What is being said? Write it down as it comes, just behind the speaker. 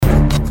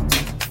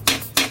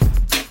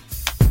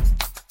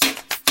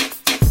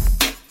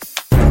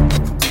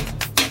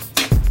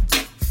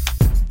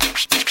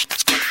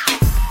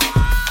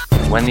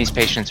when these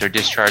patients are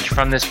discharged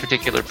from this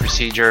particular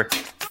procedure,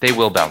 they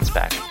will bounce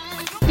back.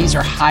 These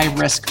are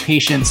high-risk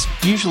patients,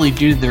 usually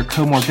due to their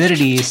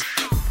comorbidities.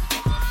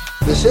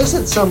 This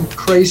isn't some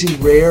crazy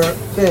rare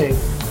thing.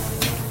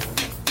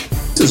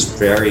 This is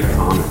very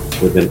common,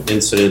 with an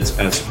incidence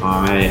as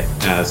high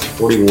as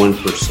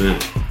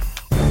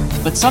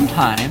 41%. But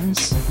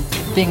sometimes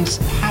things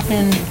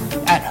happen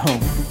at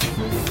home.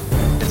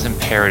 It's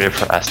imperative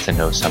for us to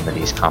know some of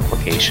these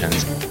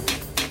complications.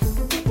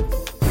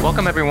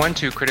 Welcome, everyone,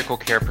 to Critical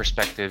Care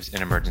Perspectives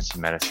in Emergency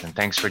Medicine.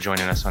 Thanks for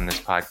joining us on this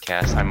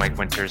podcast. I'm Mike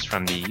Winters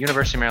from the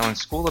University of Maryland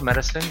School of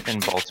Medicine in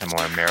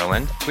Baltimore,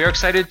 Maryland. We are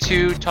excited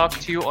to talk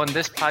to you on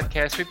this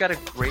podcast. We've got a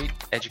great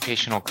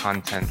educational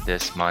content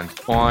this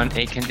month on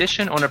a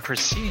condition, on a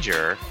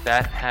procedure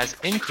that has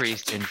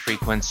increased in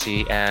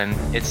frequency, and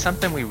it's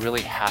something we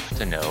really have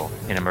to know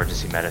in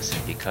emergency medicine,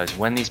 because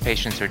when these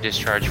patients are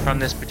discharged from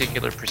this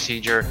particular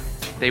procedure,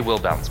 they will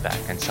bounce back,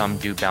 and some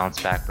do bounce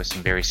back with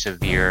some very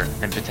severe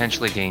and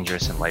potentially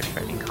dangerous and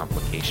life-threatening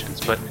complications.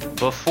 But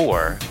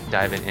before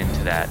diving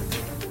into that,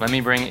 let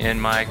me bring in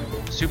my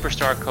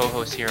superstar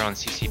co-hosts here on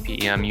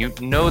CCPEM. You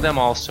know them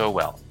all so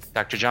well.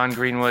 Dr. John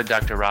Greenwood,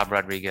 Dr. Rob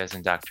Rodriguez,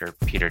 and Dr.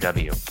 Peter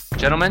W.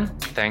 Gentlemen,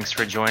 thanks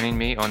for joining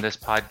me on this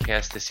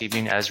podcast this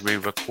evening as we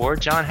record.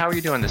 John, how are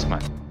you doing this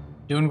month?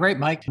 Doing great,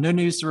 Mike. No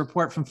news to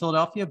report from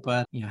Philadelphia,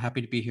 but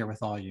happy to be here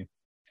with all of you.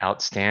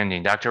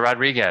 Outstanding. Dr.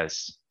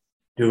 Rodriguez.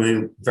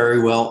 Doing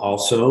very well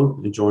also,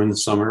 enjoying the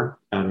summer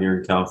out here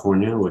in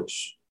California,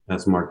 which,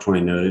 as Mark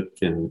Twain noted,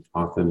 can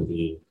often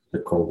be the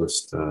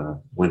coldest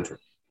winter.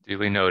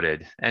 Duly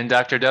noted. And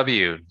Dr.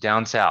 W,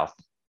 down south.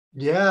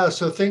 Yeah,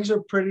 so things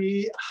are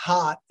pretty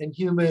hot and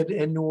humid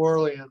in New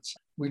Orleans.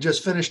 We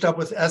just finished up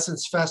with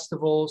Essence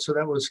Festival, so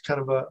that was kind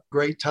of a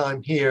great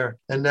time here.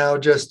 And now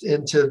just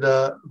into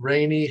the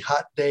rainy,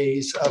 hot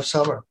days of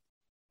summer.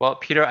 Well,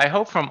 Peter, I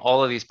hope from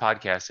all of these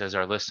podcasts, as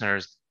our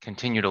listeners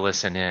continue to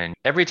listen in,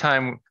 every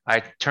time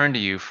I turn to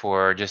you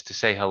for just to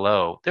say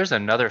hello, there's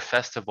another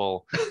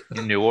festival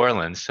in New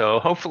Orleans. So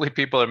hopefully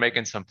people are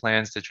making some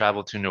plans to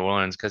travel to New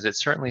Orleans, because it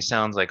certainly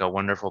sounds like a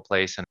wonderful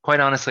place. And quite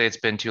honestly, it's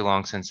been too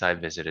long since I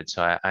visited.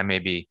 So I may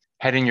be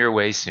heading your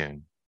way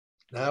soon.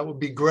 That would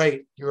be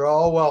great. You're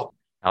all welcome.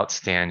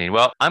 Outstanding.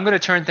 Well, I'm going to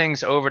turn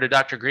things over to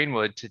Dr.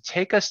 Greenwood to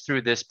take us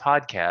through this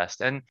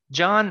podcast. And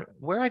John,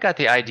 where I got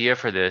the idea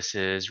for this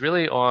is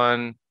really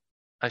on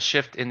a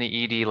shift in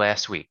the ED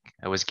last week.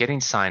 I was getting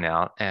sign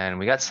out, and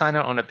we got sign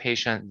out on a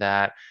patient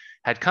that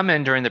had come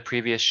in during the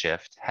previous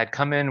shift, had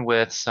come in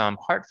with some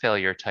heart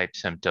failure type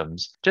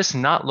symptoms, just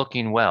not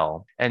looking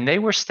well. And they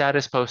were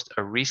status post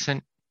a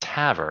recent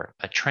TAVR,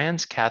 a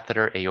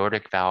transcatheter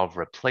aortic valve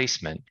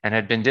replacement, and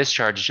had been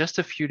discharged just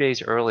a few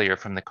days earlier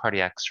from the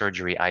cardiac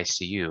surgery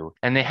ICU.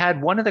 And they had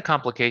one of the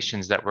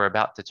complications that we're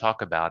about to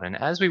talk about. And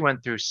as we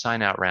went through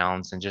sign out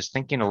rounds and just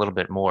thinking a little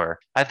bit more,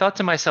 I thought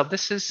to myself,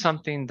 this is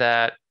something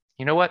that,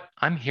 you know what,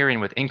 I'm hearing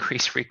with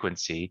increased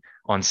frequency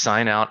on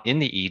sign out in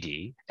the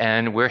ED,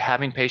 and we're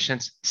having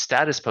patients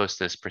status post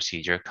this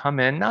procedure come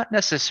in, not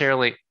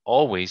necessarily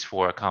always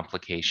for a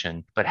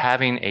complication, but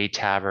having a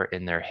TAVR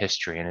in their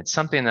history. And it's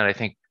something that I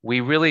think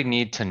we really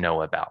need to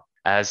know about.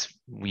 As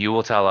you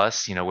will tell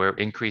us, we're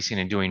increasing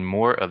and doing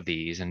more of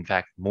these, in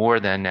fact, more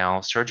than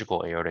now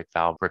surgical aortic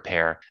valve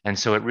repair. And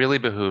so it really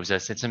behooves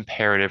us, it's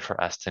imperative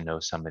for us to know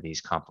some of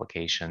these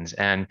complications.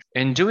 And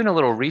in doing a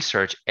little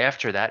research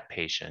after that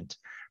patient,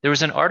 there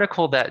was an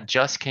article that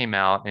just came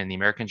out in the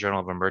American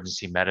Journal of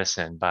Emergency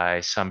Medicine by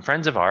some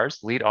friends of ours.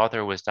 Lead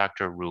author was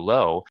Dr.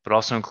 Rouleau, but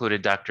also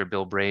included Dr.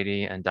 Bill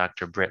Brady and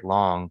Dr. Britt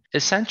Long,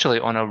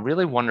 essentially on a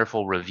really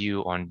wonderful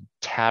review on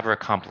TAVR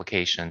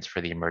complications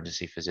for the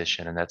emergency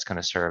physician. And that's going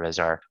to serve as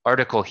our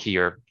article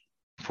here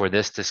for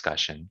this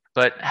discussion.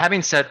 But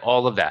having said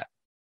all of that,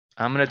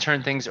 I'm going to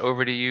turn things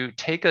over to you.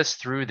 Take us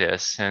through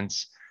this,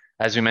 since,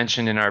 as we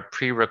mentioned in our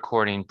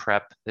pre-recording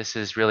prep, this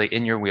is really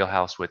in your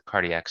wheelhouse with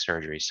cardiac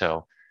surgery.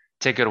 So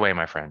take it away,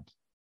 my friend.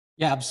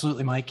 Yeah,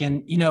 absolutely, Mike.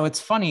 And,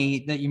 it's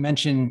funny that you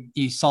mentioned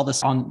you saw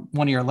this on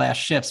one of your last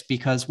shifts,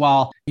 because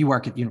while you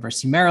work at the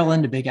University of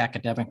Maryland, a big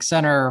academic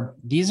center,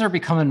 these are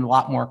becoming a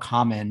lot more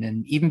common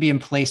and even being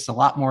placed a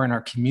lot more in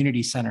our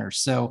community centers.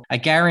 So I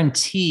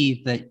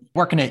guarantee that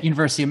working at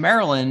University of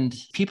Maryland,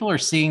 people are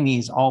seeing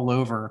these all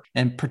over,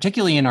 and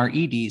particularly in our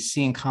EDs,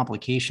 seeing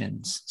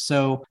complications.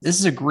 So this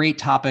is a great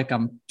topic.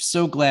 I'm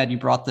so glad you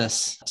brought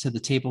this to the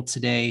table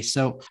today.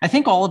 So I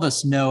think all of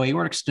us know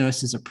aortic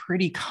stenosis is a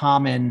pretty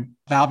common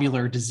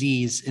valvular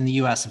disease in the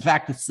US. In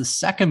fact, it's the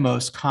second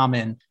most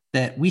common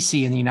that we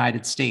see in the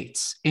United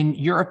States. In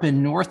Europe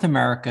and North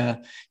America,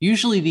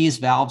 usually these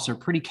valves are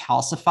pretty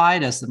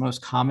calcified as the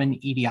most common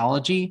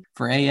etiology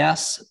for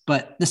AS,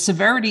 but the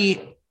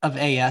severity of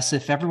AS,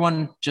 if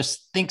everyone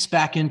just thinks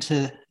back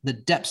into the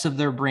depths of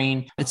their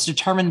brain, it's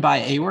determined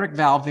by aortic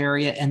valve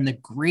area and the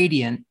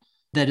gradient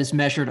that is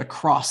measured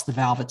across the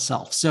valve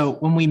itself. So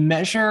when we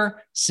measure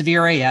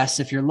severe AS,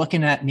 if you're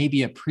looking at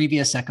maybe a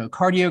previous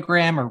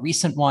echocardiogram or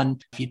recent one,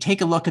 if you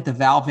take a look at the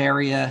valve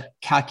area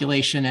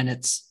calculation and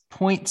it's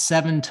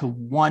 0.7 to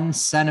 1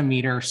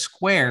 centimeter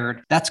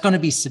squared, that's going to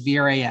be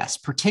severe AS,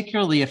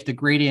 particularly if the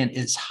gradient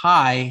is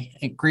high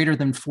at greater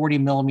than 40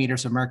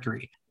 millimeters of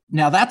mercury.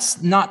 Now,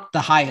 that's not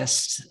the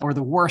highest or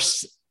the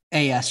worst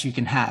AS you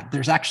can have.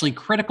 There's actually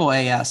critical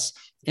AS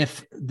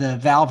if the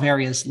valve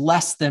area is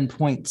less than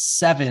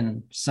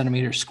 0.7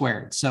 centimeters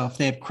squared. So if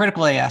they have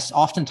critical AS,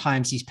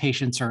 oftentimes these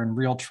patients are in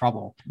real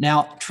trouble.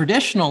 Now,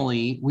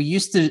 traditionally, we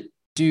used to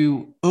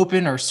do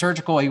open or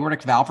surgical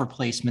aortic valve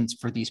replacements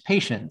for these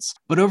patients.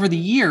 But over the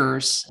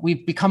years,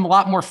 we've become a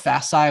lot more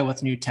facile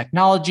with new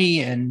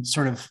technology and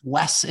sort of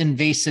less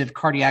invasive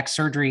cardiac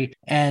surgery.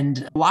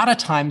 And a lot of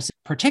times,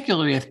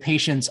 particularly if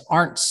patients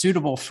aren't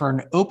suitable for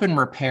an open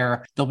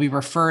repair, they'll be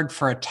referred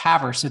for a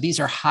TAVR. So these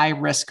are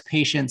high-risk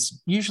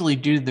patients, usually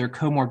due to their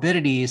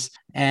comorbidities,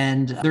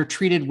 and they're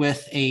treated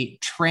with a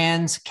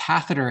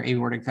transcatheter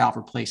aortic valve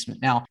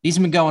replacement. Now, these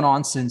have been going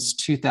on since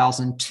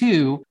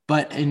 2002,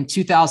 but in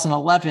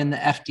 2011, the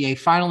FDA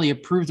finally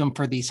approved them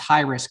for these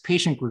high-risk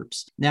patient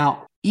groups.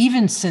 Now,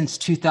 even since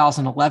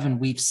 2011,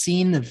 we've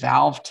seen the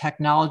valve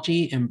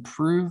technology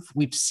improve.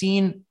 We've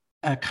seen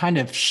a kind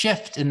of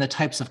shift in the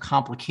types of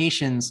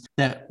complications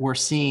that we're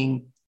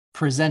seeing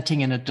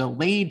presenting in a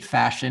delayed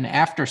fashion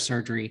after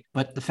surgery.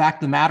 But the fact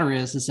of the matter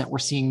is that we're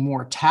seeing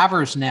more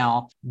TAVRs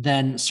now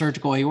than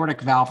surgical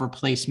aortic valve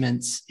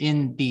replacements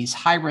in these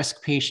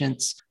high-risk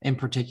patients in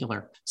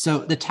particular. So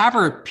the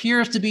TAVR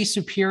appears to be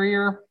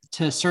superior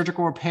to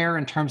surgical repair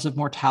in terms of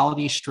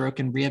mortality, stroke,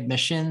 and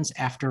readmissions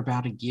after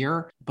about a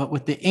year. But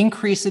with the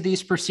increase of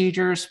these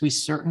procedures, we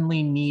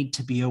certainly need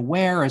to be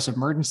aware as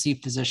emergency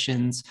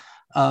physicians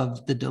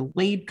of the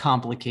delayed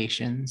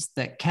complications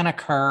that can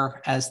occur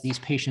as these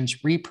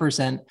patients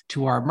represent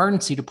to our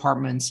emergency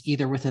departments,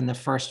 either within the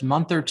first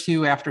month or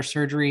two after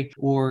surgery,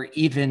 or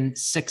even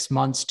 6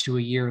 months to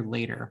a year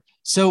later.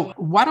 So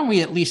why don't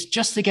we, at least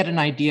just to get an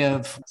idea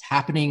of what's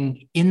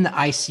happening in the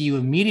ICU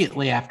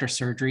immediately after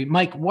surgery,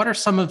 Mike, what are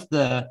some of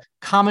the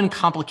common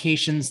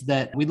complications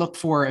that we look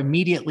for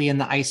immediately in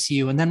the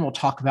ICU? And then we'll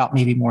talk about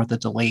maybe more of the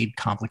delayed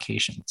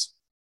complications.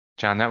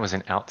 John, that was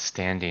an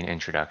outstanding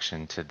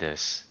introduction to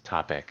this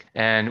topic.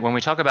 And when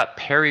we talk about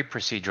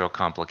peri-procedural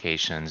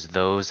complications,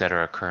 those that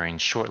are occurring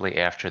shortly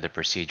after the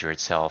procedure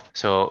itself,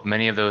 so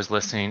many of those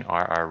listening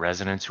are our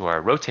residents who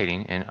are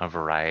rotating in a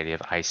variety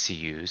of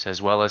ICUs,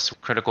 as well as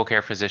critical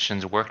care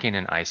physicians working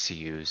in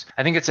ICUs.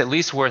 I think it's at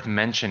least worth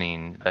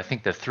mentioning, I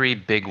think the three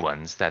big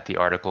ones that the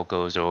article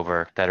goes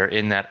over that are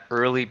in that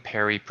early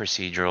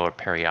peri-procedural or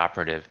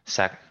perioperative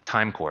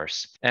time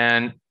course.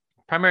 And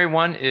primary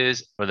one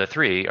is, or the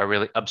three are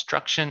really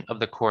obstruction of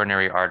the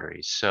coronary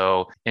arteries.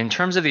 So in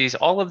terms of these,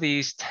 all of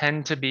these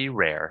tend to be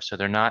rare, so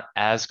they're not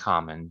as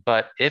common.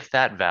 But if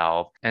that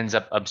valve ends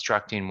up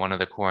obstructing one of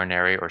the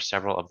coronary or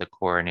several of the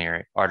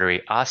coronary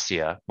artery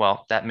ostia,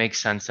 well, that makes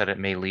sense that it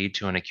may lead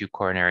to an acute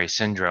coronary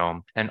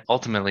syndrome and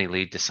ultimately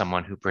lead to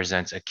someone who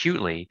presents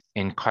acutely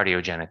in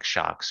cardiogenic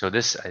shock. So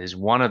this is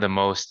one of the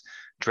most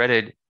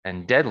dreaded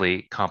and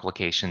deadly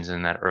complications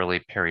in that early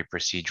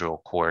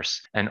peri-procedural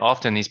course. And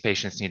often these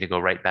patients need to go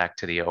right back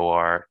to the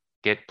OR,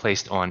 get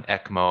placed on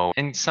ECMO.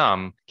 In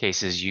some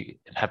cases, you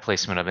have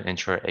placement of an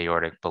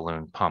intra-aortic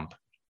balloon pump.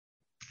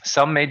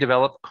 Some may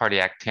develop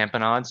cardiac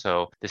tamponade.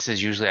 So this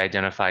is usually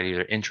identified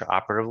either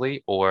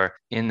intraoperatively or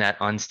in that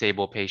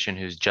unstable patient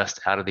who's just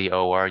out of the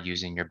OR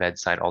using your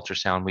bedside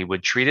ultrasound. We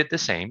would treat it the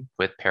same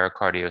with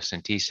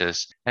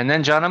pericardiocentesis. And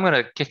then, John, I'm going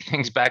to kick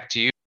things back to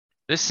you.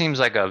 This seems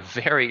like a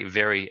very,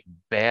 very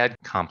bad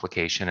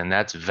complication, and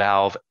that's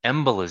valve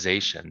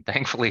embolization.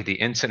 Thankfully, the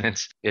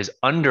incidence is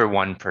under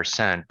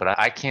 1%, but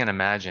I can't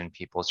imagine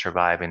people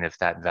surviving if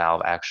that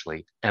valve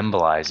actually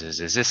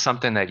embolizes. Is this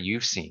something that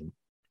you've seen?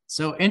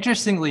 So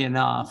interestingly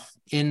enough,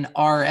 in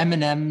our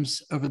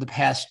M&Ms over the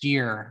past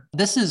year,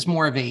 this is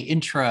more of a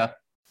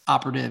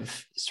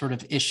intra-operative sort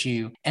of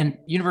issue. And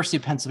University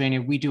of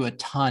Pennsylvania, we do a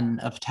ton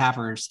of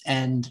TAVRs.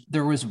 And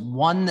there was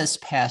one this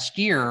past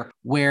year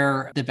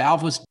where the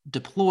valve was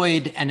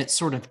deployed and it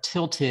sort of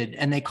tilted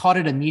and they caught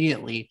it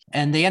immediately.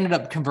 And they ended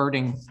up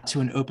converting to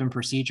an open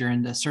procedure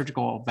into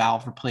surgical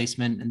valve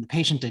replacement. And the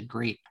patient did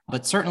great.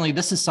 But certainly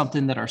this is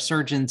something that our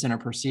surgeons and our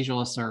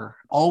proceduralists are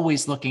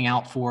always looking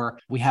out for.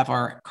 We have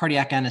our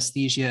cardiac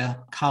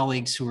anesthesia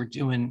colleagues who are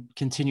doing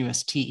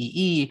continuous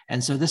TEE.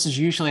 And so this is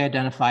usually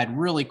identified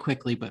really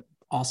quickly, but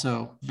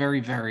also very,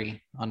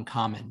 very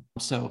uncommon.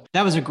 So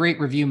that was a great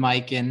review,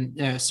 Mike.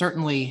 And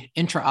certainly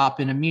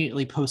intra-op and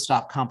immediately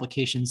post-op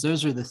complications,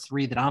 those are the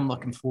three that I'm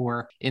looking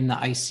for in the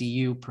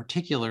ICU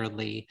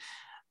particularly.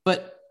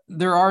 But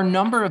there are a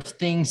number of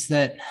things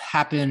that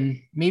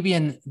happen maybe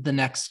in the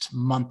next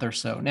month or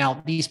so.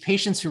 Now, these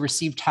patients who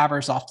receive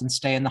TAVRs often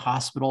stay in the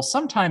hospital,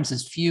 sometimes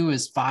as few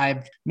as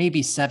 5,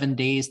 maybe 7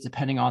 days,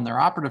 depending on their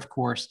operative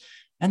course,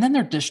 and then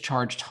they're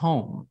discharged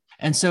home.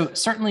 And so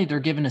certainly they're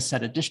given a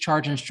set of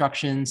discharge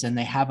instructions and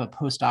they have a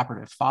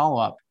post-operative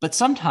follow-up. But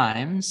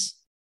sometimes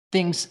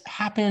things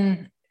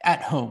happen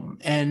at home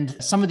and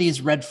some of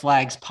these red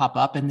flags pop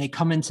up and they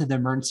come into the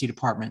emergency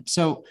department.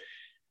 So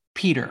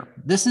Peter,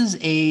 this is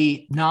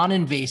a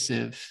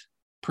non-invasive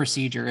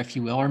procedure, if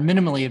you will, or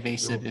minimally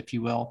invasive, if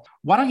you will.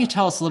 Why don't you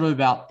tell us a little bit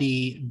about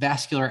the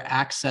vascular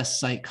access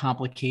site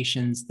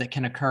complications that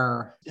can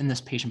occur in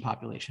this patient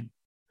population?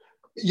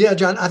 Yeah,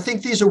 John, I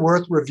think these are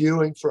worth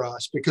reviewing for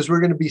us because we're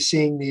going to be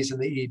seeing these in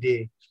the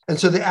ED. And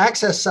so the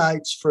access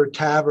sites for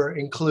TAVR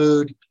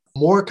include,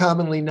 more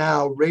commonly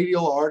now,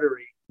 radial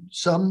artery.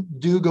 Some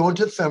do go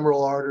into the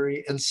femoral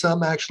artery, and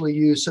some actually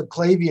use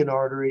subclavian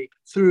artery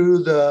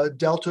through the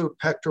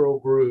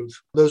deltopectoral groove.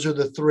 Those are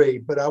the three,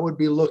 but I would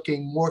be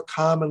looking more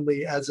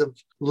commonly as of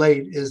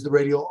late is the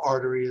radial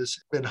artery has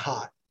been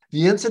hot.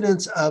 The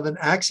incidence of an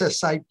access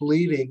site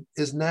bleeding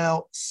is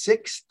now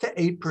 6 to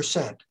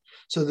 8%.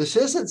 So this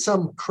isn't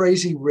some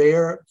crazy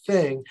rare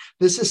thing.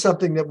 This is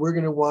something that we're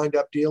going to wind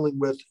up dealing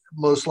with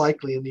most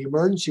likely in the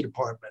emergency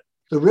department.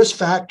 The risk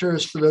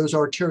factors for those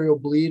arterial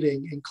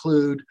bleeding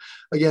include,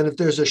 again, if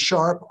there's a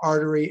sharp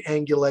artery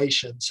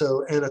angulation,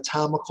 so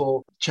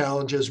anatomical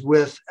challenges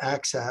with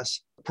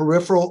access,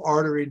 peripheral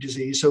artery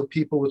disease, so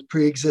people with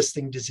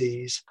pre-existing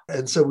disease.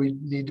 And so we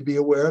need to be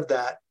aware of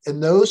that.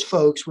 And those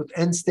folks with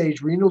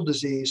end-stage renal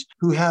disease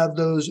who have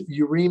those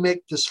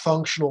uremic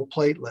dysfunctional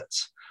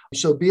platelets.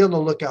 So be on the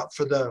lookout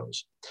for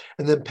those.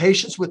 And then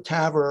patients with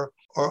TAVR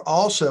are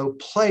also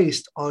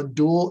placed on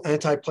dual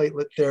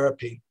antiplatelet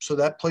therapy. So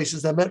that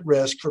places them at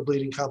risk for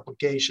bleeding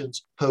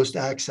complications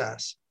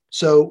post-access.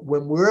 So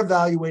when we're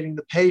evaluating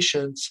the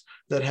patients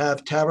that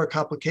have TAVR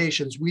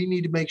complications, we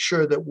need to make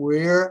sure that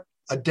we're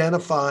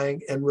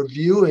identifying and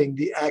reviewing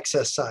the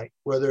access site,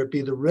 whether it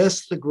be the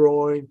wrist, the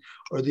groin,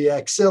 or the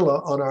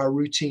axilla on our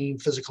routine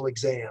physical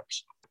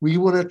exams. We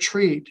want to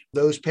treat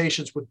those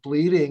patients with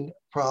bleeding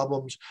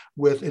problems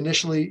with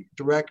initially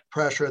direct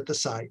pressure at the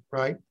site,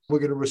 right? We're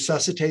going to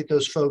resuscitate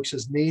those folks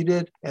as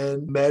needed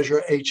and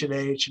measure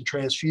H&H and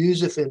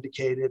transfuse if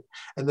indicated,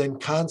 and then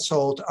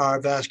consult our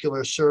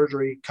vascular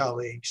surgery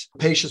colleagues.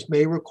 Patients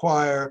may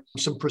require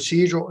some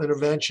procedural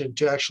intervention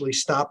to actually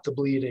stop the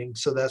bleeding.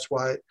 So that's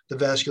why the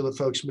vascular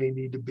folks may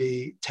need to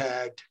be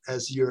tagged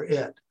as you're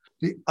it.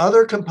 The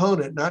other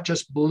component, not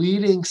just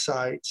bleeding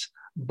sites,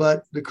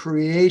 but the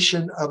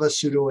creation of a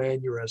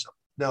pseudoaneurysm.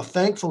 Now,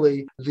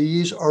 thankfully,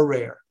 these are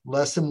rare,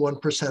 less than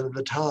 1% of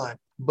the time.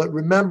 But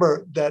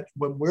remember that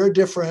when we're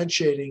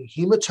differentiating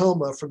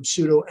hematoma from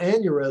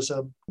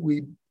pseudoaneurysm,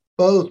 we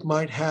both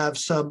might have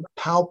some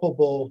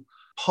palpable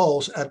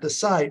pulse at the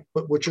site,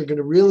 but what you're going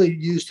to really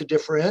use to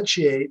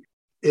differentiate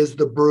is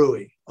the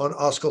bruit on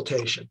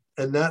auscultation.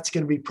 And that's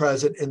going to be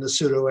present in the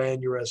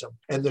pseudoaneurysm.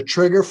 And the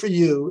trigger for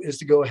you is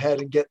to go ahead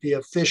and get the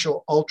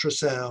official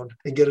ultrasound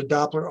and get a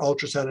Doppler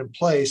ultrasound in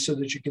place so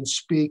that you can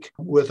speak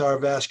with our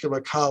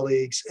vascular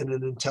colleagues in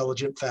an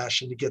intelligent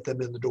fashion to get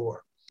them in the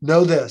door.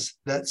 Know this,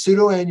 that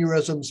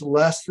pseudoaneurysms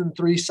less than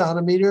 3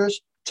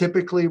 centimeters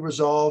typically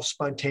resolve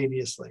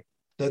spontaneously.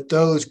 That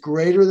those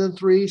greater than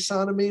 3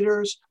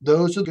 centimeters,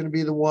 those are going to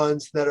be the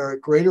ones that are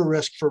at greater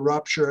risk for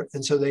rupture.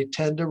 And so they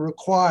tend to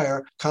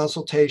require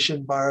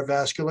consultation by our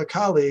vascular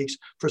colleagues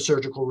for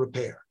surgical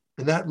repair.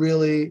 And that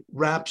really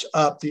wraps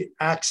up the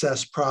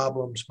access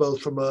problems,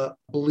 both from a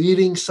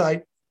bleeding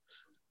site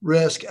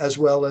risk as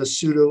well as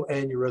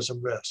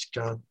pseudoaneurysm risk,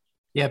 John.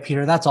 Yeah,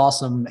 Peter, that's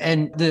awesome.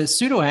 And the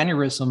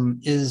pseudoaneurysm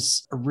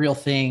is a real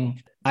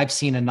thing I've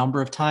seen a number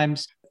of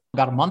times.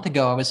 About a month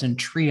ago, I was in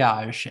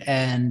triage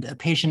and a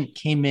patient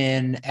came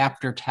in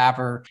after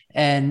TAVR.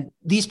 And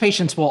these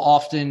patients will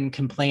often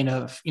complain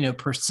of,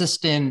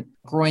 persistent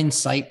groin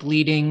site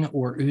bleeding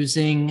or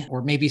oozing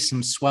or maybe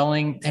some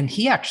swelling. And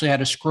he actually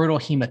had a scrotal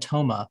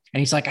hematoma. And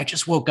he's like, I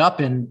just woke up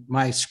and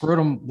my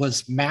scrotum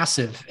was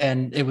massive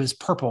and it was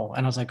purple.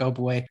 And I was like, oh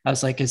boy. I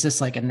was like, is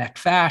this like a neck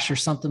fash or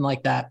something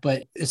like that?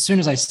 But as soon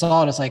as I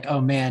saw it, I was like,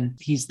 oh man,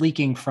 he's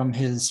leaking from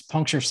his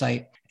puncture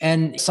site.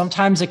 And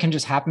sometimes it can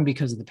just happen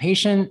because of the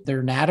patient,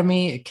 their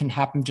anatomy. It can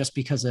happen just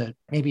because of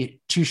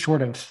maybe too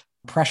short of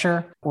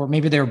pressure, or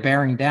maybe they're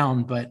bearing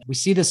down, but we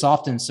see this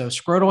often. So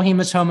scrotal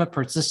hematoma,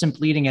 persistent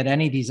bleeding at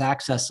any of these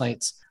access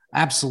sites.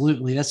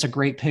 Absolutely. That's a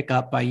great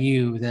pickup by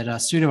you that a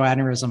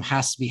pseudoaneurysm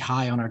has to be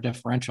high on our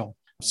differential.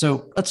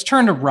 So let's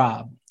turn to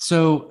Rob.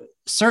 So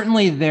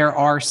certainly there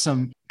are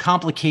some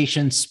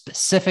complications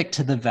specific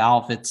to the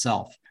valve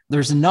itself.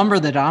 There's a number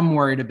that I'm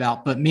worried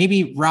about, but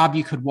maybe, Rob,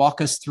 you could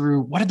walk us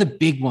through what are the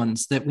big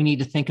ones that we need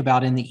to think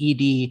about in the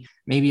ED,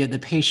 maybe the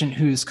patient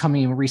who's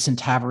coming in recent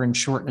TAVR and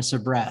shortness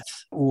of breath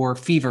or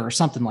fever or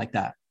something like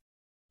that.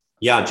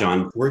 Yeah,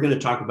 John, we're going to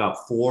talk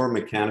about 4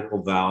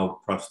 mechanical valve,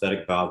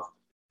 prosthetic valve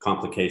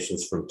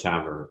complications from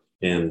TAVR.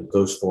 And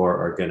those 4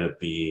 are going to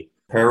be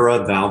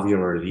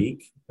paravalvular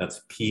leak,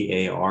 that's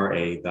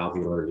PARA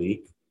valvular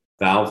leak,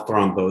 valve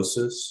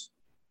thrombosis,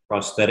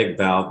 prosthetic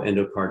valve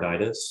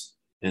endocarditis,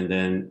 and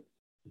then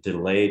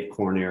delayed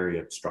coronary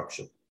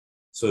obstruction.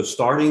 So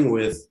starting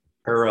with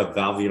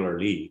paravalvular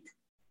leak,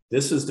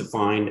 this is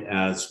defined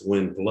as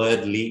when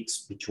blood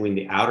leaks between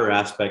the outer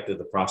aspect of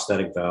the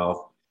prosthetic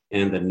valve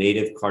and the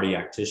native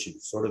cardiac tissue,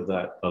 sort of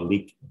a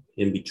leak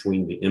in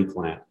between the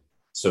implant,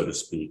 so to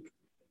speak.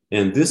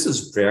 And this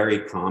is very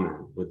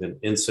common with an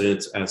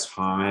incidence as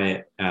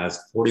high as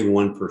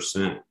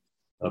 41%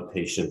 of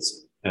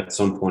patients at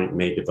some point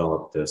may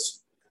develop this.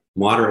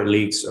 Moderate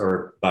leaks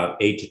are about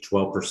 8 to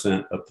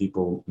 12% of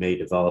people may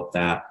develop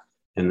that.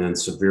 And then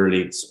severe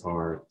leaks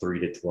are 3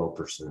 to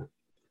 12%.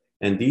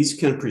 And these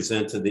can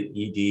present to the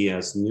ED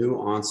as new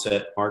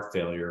onset heart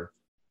failure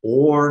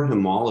or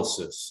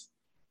hemolysis.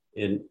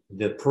 And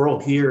the pearl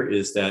here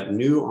is that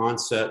new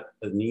onset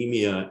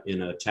anemia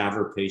in a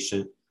TAVR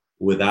patient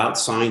without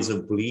signs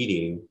of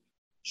bleeding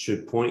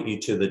should point you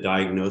to the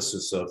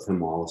diagnosis of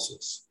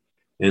hemolysis.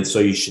 And so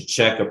you should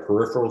check a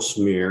peripheral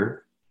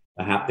smear,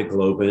 a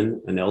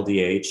haptoglobin, an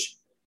LDH,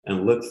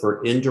 and look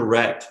for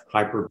indirect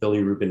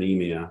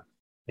hyperbilirubinemia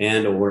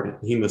and or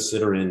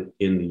hemosiderin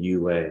in the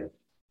UA.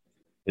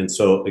 And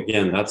so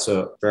again, that's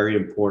a very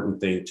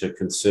important thing to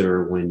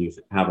consider when you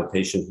have a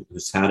patient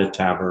who's had a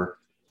TAVR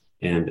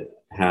and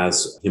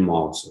has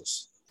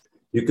hemolysis.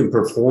 You can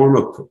perform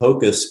a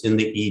POCUS in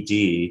the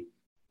ED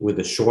with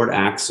a short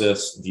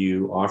axis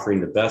view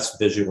offering the best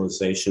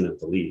visualization of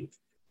the leak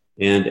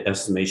and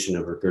estimation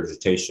of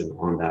regurgitation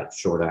on that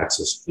short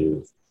axis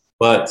view.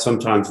 But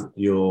sometimes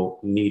you'll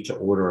need to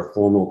order a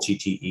formal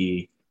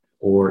TTE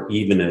or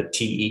even a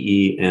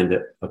TEE and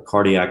a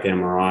cardiac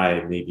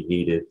MRI may be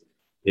needed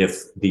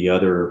if the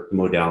other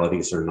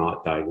modalities are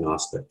not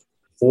diagnostic.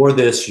 For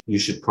this, you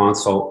should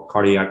consult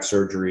cardiac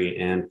surgery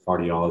and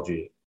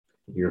cardiology,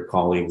 your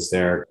colleagues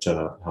there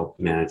to help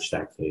manage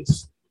that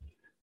case.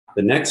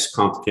 The next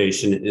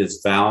complication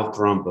is valve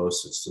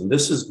thrombosis, and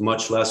this is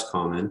much less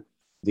common.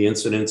 The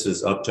incidence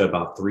is up to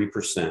about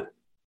 3%.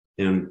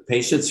 And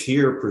patients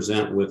here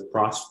present with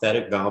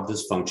prosthetic valve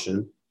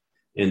dysfunction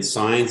and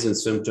signs and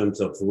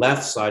symptoms of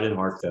left-sided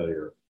heart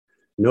failure.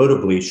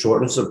 Notably,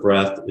 shortness of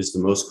breath is the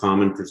most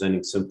common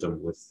presenting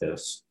symptom with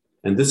this.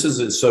 And this is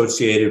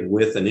associated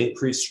with an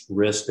increased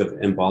risk of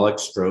embolic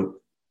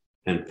stroke,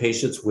 and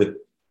patients with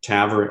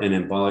TAVR and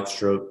embolic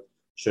stroke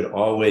should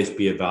always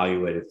be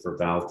evaluated for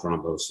valve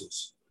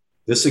thrombosis.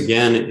 This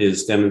again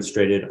is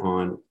demonstrated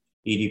on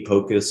ED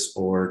POCUS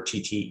or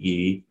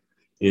TTE,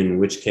 in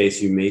which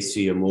case you may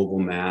see a mobile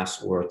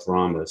mass or a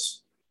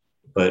thrombus,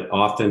 but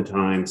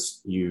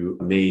oftentimes you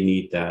may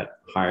need that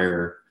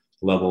higher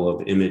level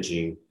of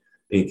imaging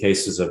in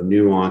cases of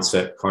new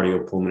onset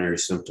cardiopulmonary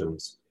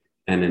symptoms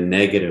and a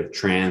negative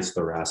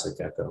transthoracic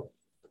echo.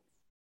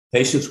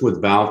 Patients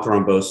with valve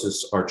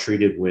thrombosis are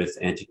treated with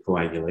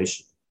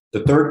anticoagulation.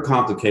 The third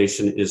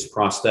complication is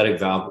prosthetic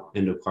valve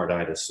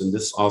endocarditis, and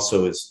this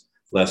also is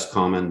less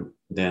common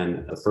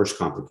than the first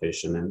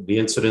complication. And the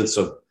incidence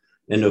of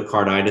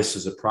endocarditis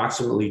is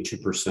approximately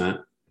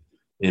 2%,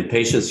 and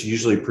patients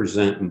usually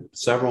present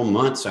several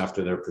months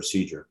after their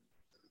procedure.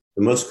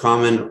 The most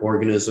common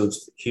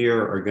organisms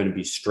here are going to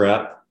be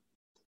strep,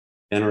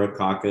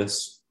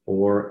 enterococcus,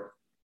 or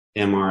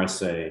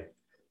MRSA.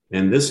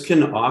 And this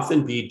can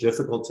often be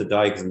difficult to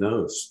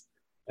diagnose,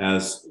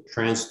 as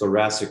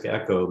transthoracic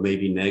echo may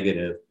be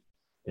negative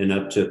in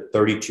up to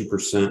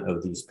 32%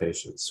 of these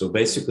patients. So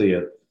basically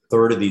a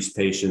third of these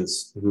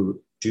patients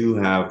who do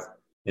have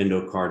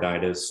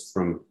endocarditis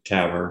from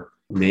TAVR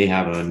may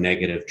have a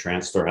negative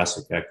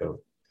transthoracic echo.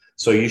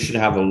 So you should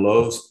have a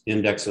low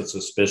index of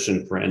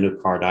suspicion for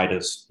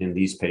endocarditis in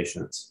these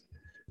patients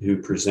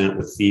who present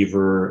with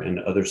fever and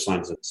other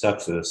signs of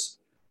sepsis,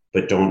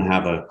 but don't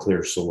have a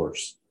clear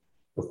source.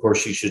 Of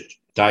course, you should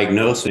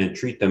diagnose and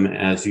treat them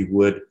as you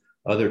would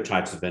other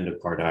types of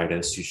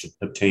endocarditis. You should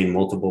obtain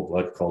multiple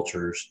blood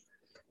cultures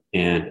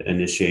and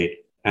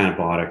initiate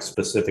antibiotics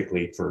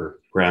specifically for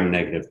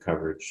gram-negative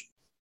coverage.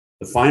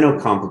 The final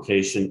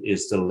complication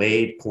is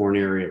delayed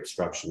coronary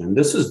obstruction, and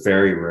this is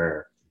very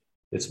rare.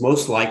 It's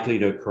most likely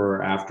to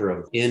occur after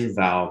an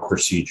in-valve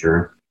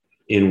procedure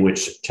in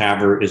which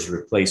TAVR is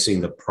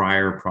replacing the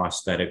prior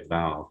prosthetic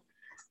valve.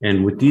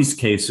 And with these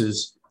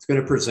cases, it's going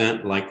to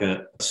present like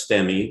a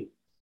STEMI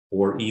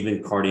or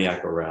even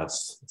cardiac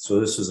arrest. So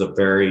this is a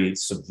very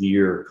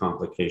severe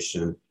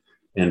complication,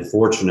 and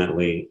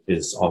fortunately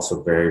is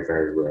also very,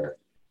 very rare.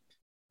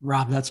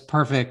 Rob, that's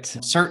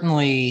perfect.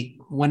 Certainly,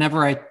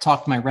 whenever I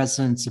talk to my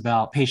residents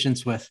about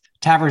patients with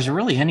TAVRs or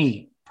really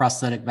any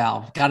prosthetic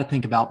valve, got to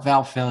think about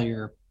valve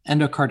failure,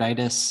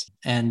 endocarditis,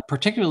 and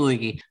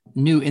particularly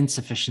new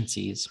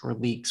insufficiencies or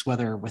leaks,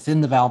 whether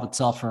within the valve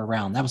itself or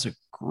around. That was a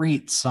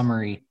great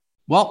summary.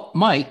 Well,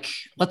 Mike,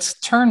 let's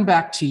turn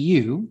back to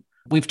you.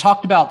 We've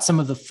talked about some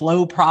of the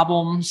flow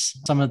problems,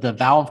 some of the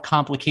valve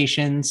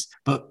complications,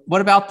 but what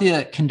about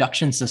the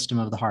conduction system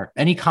of the heart?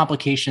 Any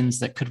complications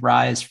that could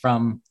rise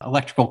from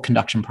electrical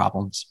conduction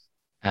problems?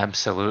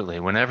 Absolutely.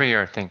 Whenever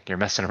you're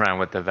messing around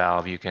with the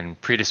valve, you can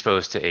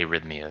predispose to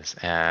arrhythmias.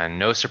 And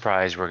no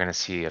surprise, we're going to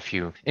see a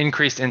few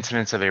increased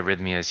incidents of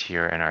arrhythmias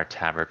here in our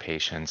TAVR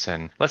patients.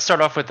 And let's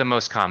start off with the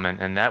most common,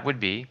 and that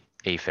would be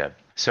AFib.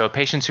 So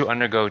patients who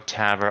undergo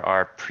TAVR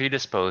are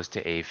predisposed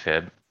to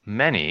AFib.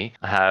 Many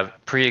have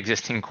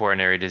pre-existing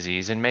coronary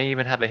disease and may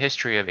even have a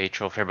history of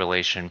atrial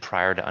fibrillation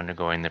prior to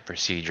undergoing the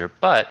procedure.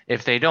 But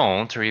if they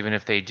don't, or even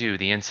if they do,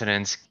 the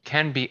incidence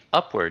can be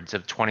upwards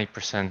of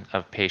 20%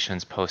 of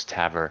patients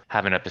post-TAVR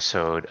have an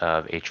episode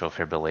of atrial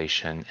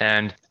fibrillation.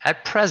 And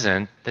at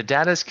present, the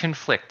data is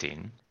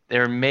conflicting.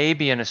 there may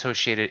be an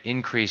associated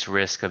increased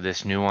risk of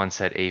this new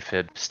onset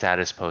AFib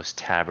status post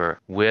TAVR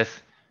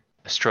with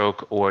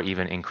stroke or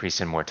even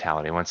increase in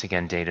mortality. Once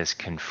again, data is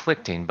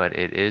conflicting, but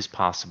it is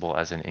possible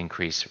as an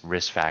increased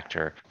risk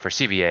factor for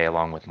CVA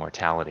along with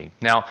mortality.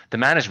 Now, the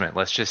management,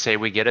 let's just say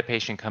we get a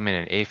patient come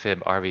in AFib,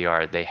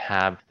 RVR, they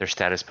have their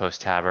status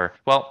post TAVR.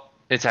 Well,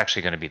 it's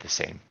actually going to be the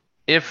same.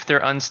 If they're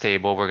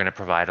unstable, we're going to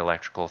provide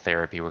electrical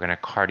therapy. We're going to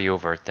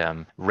cardiovert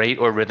them. Rate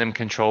or rhythm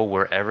control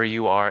wherever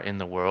you are in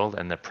the world,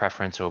 and the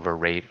preference over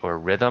rate or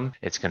rhythm,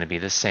 it's going to be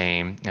the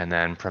same. And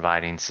then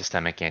providing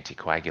systemic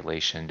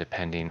anticoagulation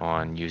depending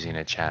on using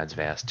a CHADS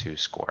VAS2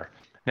 score.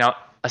 Now,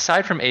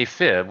 aside from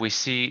AFib, we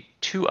see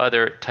two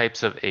other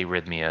types of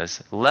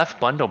arrhythmias. Left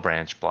bundle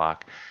branch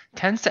block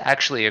tends to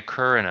actually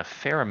occur in a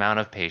fair amount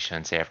of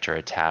patients after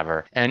a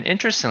TAVR. And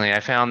interestingly, I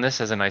found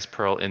this as a nice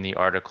pearl in the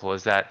article,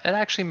 is that it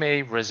actually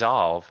may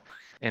resolve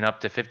in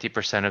up to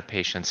 50% of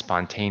patients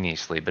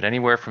spontaneously, but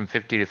anywhere from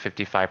 50 to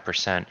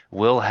 55%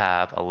 will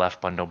have a left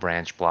bundle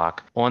branch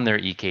block on their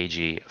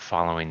EKG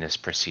following this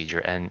procedure.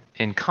 And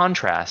in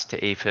contrast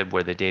to AFib,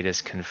 where the data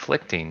is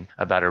conflicting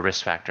about a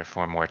risk factor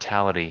for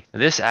mortality,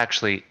 this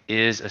actually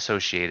is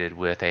associated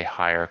with a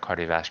higher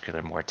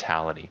cardiovascular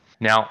mortality.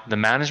 Now, the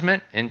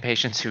management in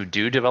patients who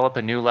do develop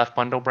a new left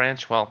bundle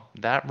branch, well,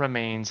 that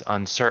remains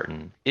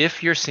uncertain.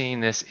 If you're seeing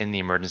this in the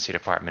emergency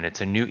department,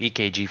 it's a new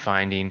EKG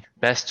finding,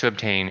 best to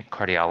obtain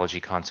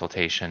cardiology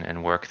consultation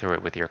and work through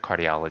it with your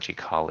cardiology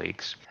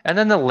colleagues. And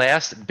then the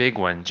last big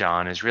one,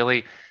 John, is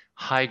really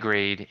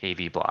high-grade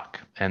AV block.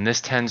 And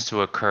this tends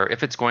to occur,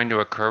 if it's going to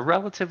occur,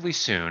 relatively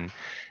soon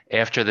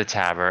after the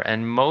TAVR,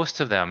 and most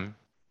of them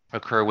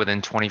occur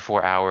within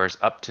 24 hours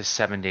up to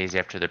 7 days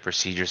after the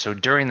procedure. So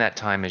during that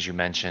time, as you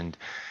mentioned,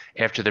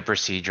 after the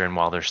procedure and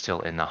while they're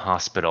still in the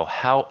hospital.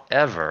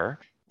 However,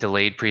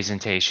 delayed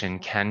presentation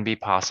can be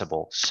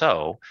possible.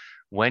 So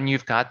when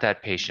you've got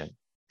that patient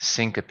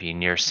syncope,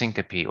 near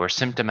syncope, or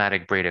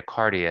symptomatic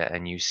bradycardia,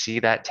 and you see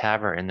that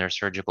TAVR in their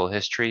surgical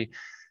history,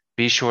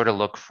 be sure to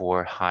look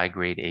for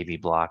high-grade AV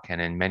block.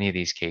 And in many of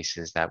these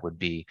cases, that would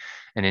be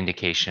an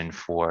indication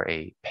for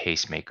a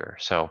pacemaker.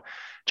 So,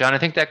 John, I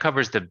think that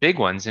covers the big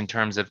ones in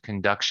terms of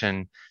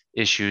conduction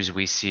issues.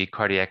 We see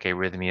cardiac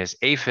arrhythmias,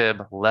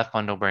 AFib, left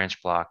bundle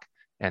branch block,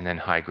 and then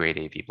high-grade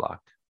AV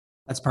block.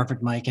 That's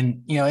perfect, Mike.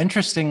 And,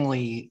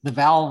 interestingly, the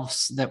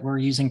valves that we're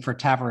using for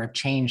TAVR have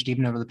changed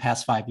even over the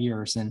past 5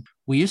 years. And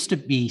we used to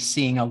be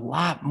seeing a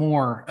lot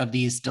more of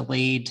these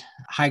delayed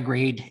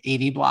high-grade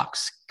AV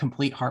blocks,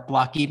 complete heart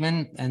block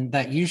even. And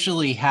that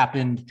usually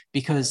happened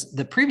because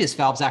the previous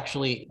valves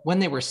actually, when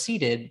they were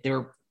seated, they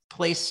were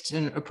placed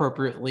in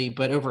appropriately,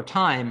 but over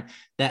time,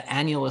 that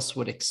annulus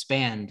would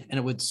expand and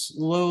it would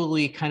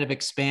slowly kind of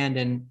expand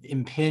and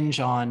impinge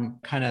on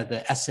kind of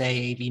the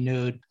SA-AV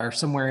node or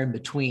somewhere in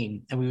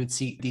between. And we would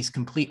see these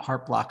complete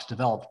heart blocks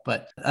develop,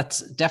 but that's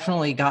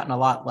definitely gotten a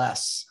lot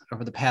less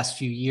over the past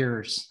few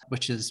years,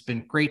 which has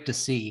been great to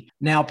see.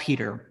 Now,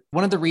 Peter,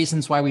 one of the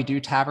reasons why we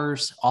do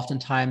TAVRs,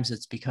 oftentimes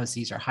it's because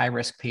these are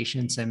high-risk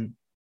patients, and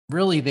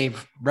really,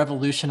 they've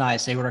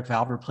revolutionized aortic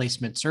valve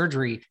replacement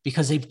surgery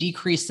because they've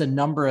decreased the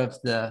number of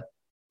the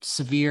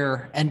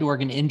severe end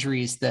organ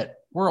injuries that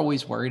we're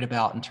always worried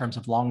about in terms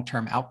of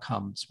long-term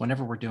outcomes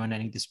whenever we're doing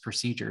any of these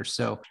procedures.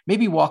 So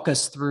maybe walk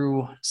us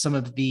through some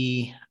of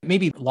the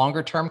maybe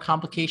longer-term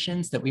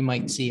complications that we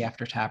might see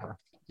after TAVR.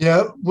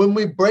 Yeah, when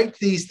we break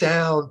these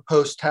down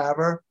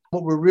post-TAVR,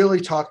 what we're really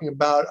talking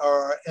about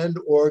are end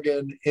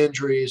organ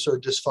injuries or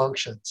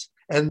dysfunctions.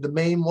 And the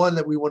main one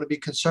that we want to be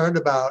concerned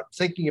about,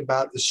 thinking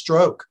about, is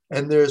stroke.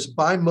 And there's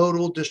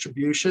bimodal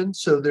distribution.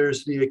 So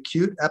there's the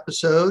acute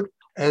episode.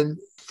 And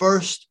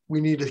first,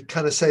 we need to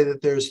kind of say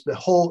that there's the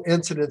whole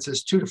incidence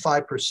is 2 to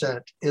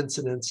 5%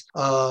 incidence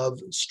of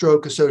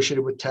stroke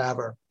associated with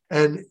TAVR.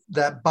 And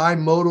that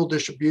bimodal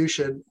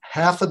distribution,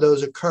 half of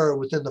those occur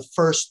within the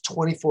first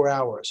 24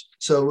 hours.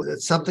 So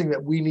it's something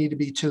that we need to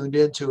be tuned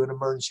into in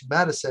emergency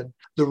medicine.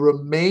 The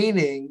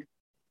remaining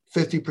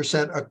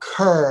 50%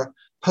 occur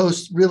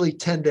post really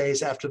 10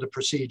 days after the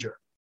procedure.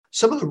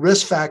 Some of the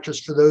risk factors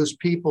for those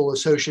people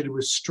associated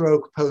with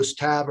stroke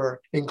post-TAVR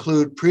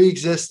include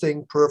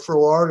pre-existing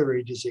peripheral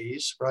artery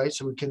disease, right?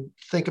 So we can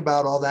think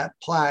about all that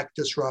plaque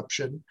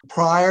disruption,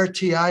 prior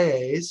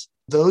TIAs,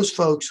 those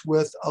folks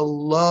with a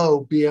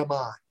low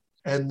BMI,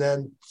 and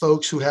then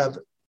folks who have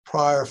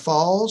prior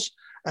falls,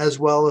 as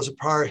well as a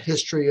prior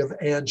history of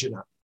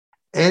angina.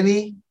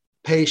 Any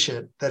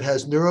patient that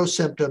has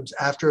neurosymptoms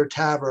after a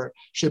TAVR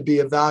should be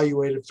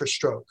evaluated for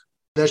stroke.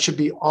 That should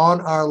be on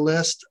our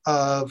list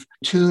of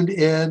tuned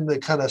in, the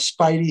kind of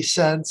spidey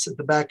sense at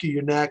the back of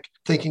your neck,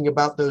 thinking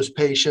about those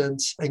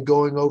patients and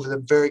going over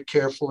them very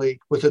carefully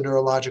with a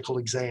neurological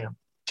exam.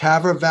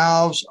 TAVR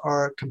valves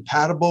are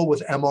compatible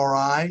with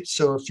MRI.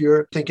 So if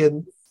you're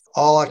thinking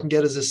all I can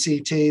get is a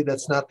CT,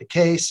 that's not the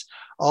case.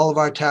 All of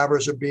our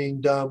TAVRs are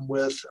being done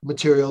with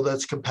material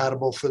that's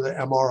compatible for the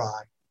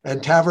MRI. And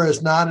TAVR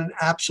is not an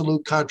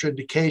absolute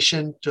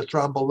contraindication to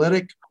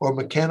thrombolytic or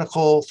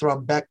mechanical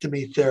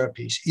thrombectomy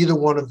therapies. Either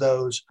one of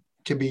those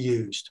can be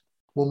used.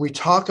 When we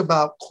talk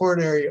about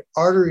coronary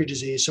artery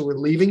disease, so we're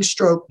leaving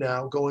stroke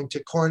now, going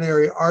to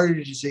coronary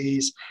artery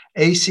disease,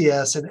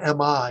 ACS, and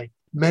MI.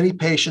 Many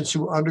patients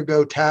who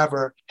undergo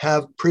TAVR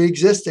have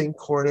pre-existing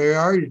coronary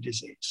artery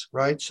disease,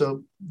 right?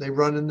 So they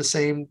run in the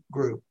same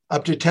group.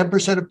 Up to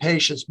 10% of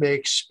patients may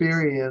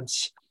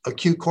experience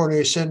acute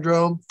coronary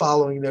syndrome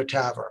following their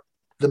TAVR.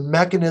 The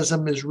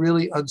mechanism is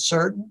really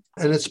uncertain,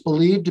 and it's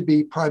believed to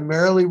be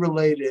primarily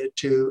related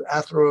to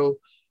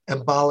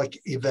atheroembolic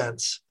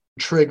events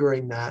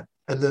triggering that.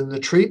 And then the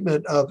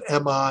treatment of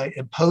MI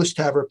in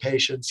post-TAVR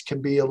patients can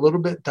be a little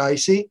bit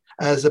dicey,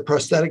 as the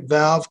prosthetic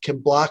valve can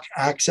block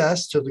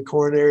access to the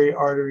coronary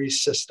artery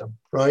system,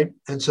 right?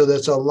 And so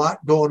there's a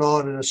lot going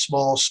on in a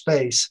small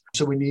space.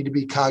 So we need to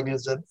be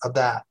cognizant of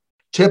that.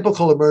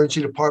 Typical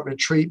emergency department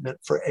treatment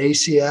for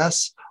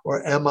ACS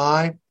or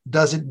MI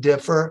doesn't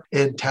differ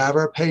in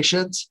TAVR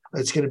patients.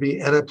 It's going to be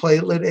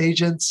antiplatelet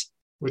agents,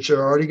 which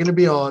are already going to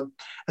be on,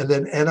 and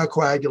then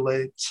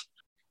anticoagulates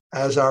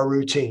as our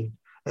routine,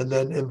 and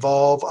then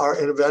involve our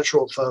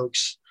interventional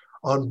folks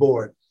on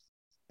board.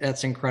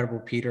 That's incredible,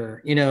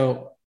 Peter. You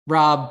know,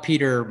 Rob,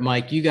 Peter,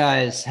 Mike, you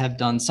guys have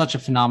done such a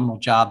phenomenal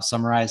job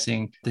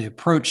summarizing the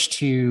approach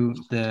to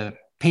the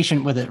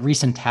patient with a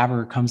recent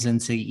TAVR comes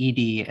into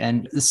the ED,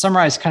 and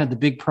summarize kind of the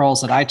big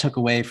pearls that I took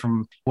away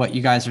from what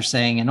you guys are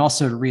saying, and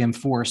also to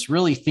reinforce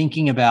really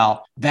thinking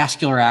about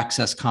vascular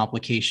access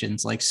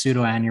complications like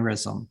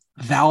pseudoaneurysm,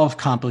 valve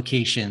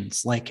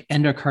complications like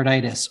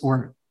endocarditis,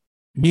 or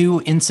new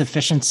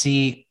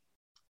insufficiency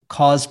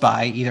caused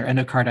by either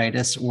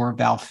endocarditis or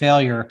valve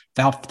failure,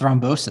 valve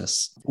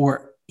thrombosis,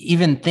 or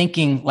even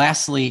thinking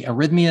lastly,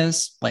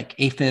 arrhythmias like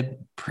AFib,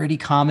 pretty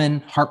common,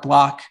 heart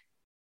block,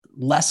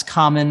 less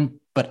common,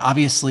 but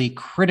obviously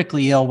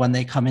critically ill when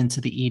they come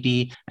into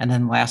the ED. And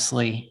then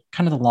lastly,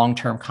 kind of the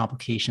long-term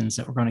complications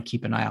that we're going to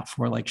keep an eye out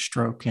for, like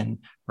stroke and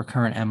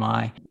recurrent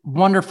MI.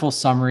 Wonderful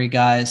summary,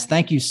 guys.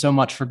 Thank you so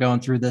much for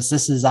going through this.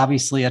 This is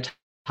obviously a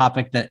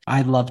topic that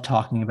I love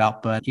talking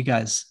about, but you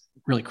guys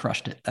really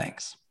crushed it.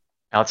 Thanks.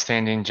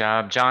 Outstanding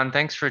job. John,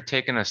 thanks for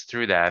taking us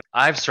through that.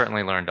 I've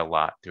certainly learned a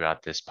lot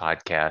throughout this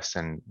podcast,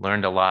 and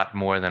learned a lot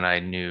more than I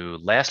knew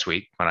last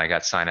week when I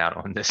got signed out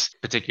on this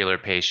particular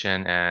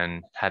patient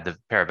and had the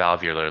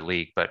paravalvular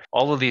leak. But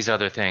all of these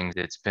other things,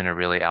 it's been a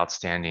really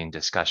outstanding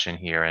discussion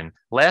here. And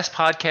last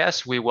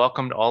podcast, we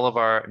welcomed all of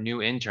our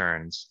new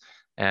interns.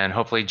 And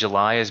hopefully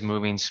July is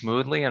moving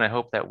smoothly. And I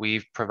hope that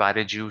we've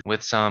provided you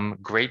with some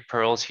great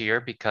pearls here,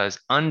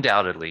 because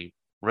undoubtedly,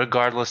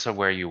 regardless of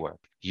where you work,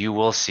 you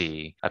will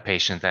see a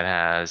patient that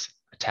has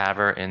a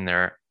TAVR in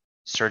their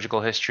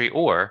surgical history,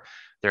 or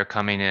they're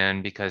coming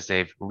in because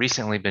they've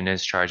recently been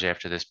discharged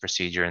after this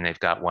procedure and they've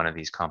got one of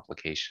these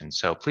complications.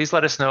 So please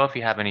let us know if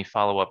you have any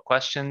follow-up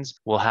questions.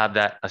 We'll have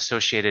that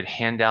associated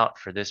handout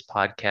for this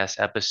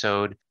podcast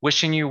episode.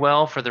 Wishing you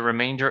well for the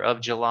remainder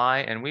of July,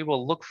 and we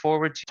will look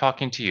forward to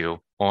talking to you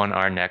on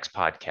our next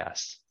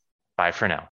podcast. Bye for now.